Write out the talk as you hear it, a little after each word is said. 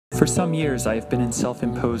For some years I have been in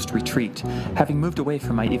self-imposed retreat. Having moved away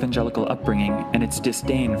from my evangelical upbringing and its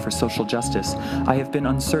disdain for social justice, I have been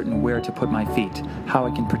uncertain where to put my feet, how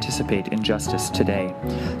I can participate in justice today.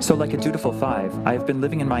 So like a dutiful 5, I have been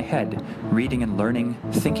living in my head, reading and learning,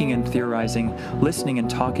 thinking and theorizing, listening and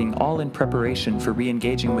talking, all in preparation for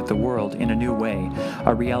re-engaging with the world in a new way,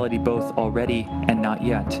 a reality both already and not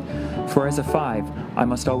yet. For as a 5, I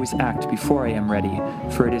must always act before I am ready,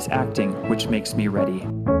 for it is acting which makes me ready.